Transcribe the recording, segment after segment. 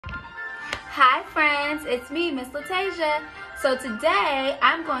Hi friends, it's me, Ms.Lataisha. So today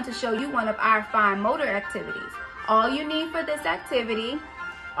I'm going to show you one of our fine motor activities. All you need for this activity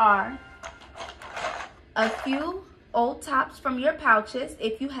are a few old tops from your pouches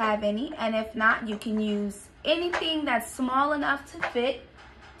if you have any, and if not, you can use anything that's small enough to fit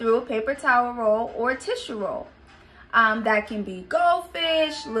through a paper towel roll or a tissue roll. That can be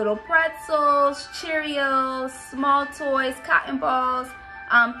goldfish, little pretzels, Cheerios, small toys, cotton balls,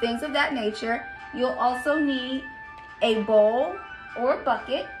 things of that nature. You'll also need a bowl or a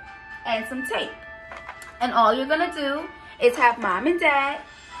bucket and some tape. And all you're gonna do is have mom and dad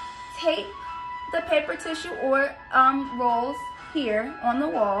tape the paper tissue or rolls here on the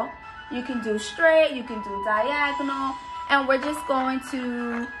wall. You can do straight, you can do diagonal, and we're just going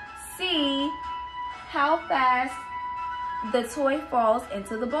to see how fast the toy falls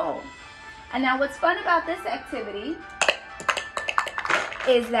into the bowl. And now what's fun about this activity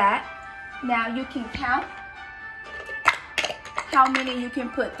is that now you can count how many you can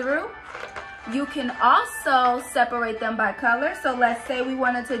put through. You can also separate them by color. So let's say we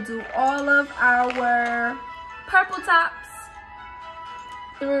wanted to do all of our purple tops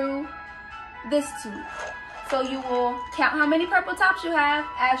through this tube. So you will count how many purple tops you have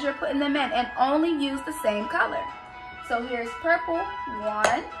as you're putting them in and only use the same color. So here's purple,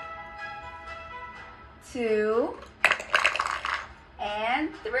 1, 2, and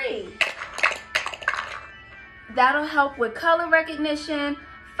 3. That'll help with color recognition,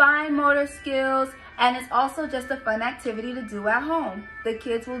 fine motor skills, and it's also just a fun activity to do at home. The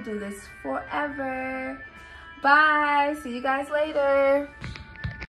kids will do this forever. Bye, see you guys later.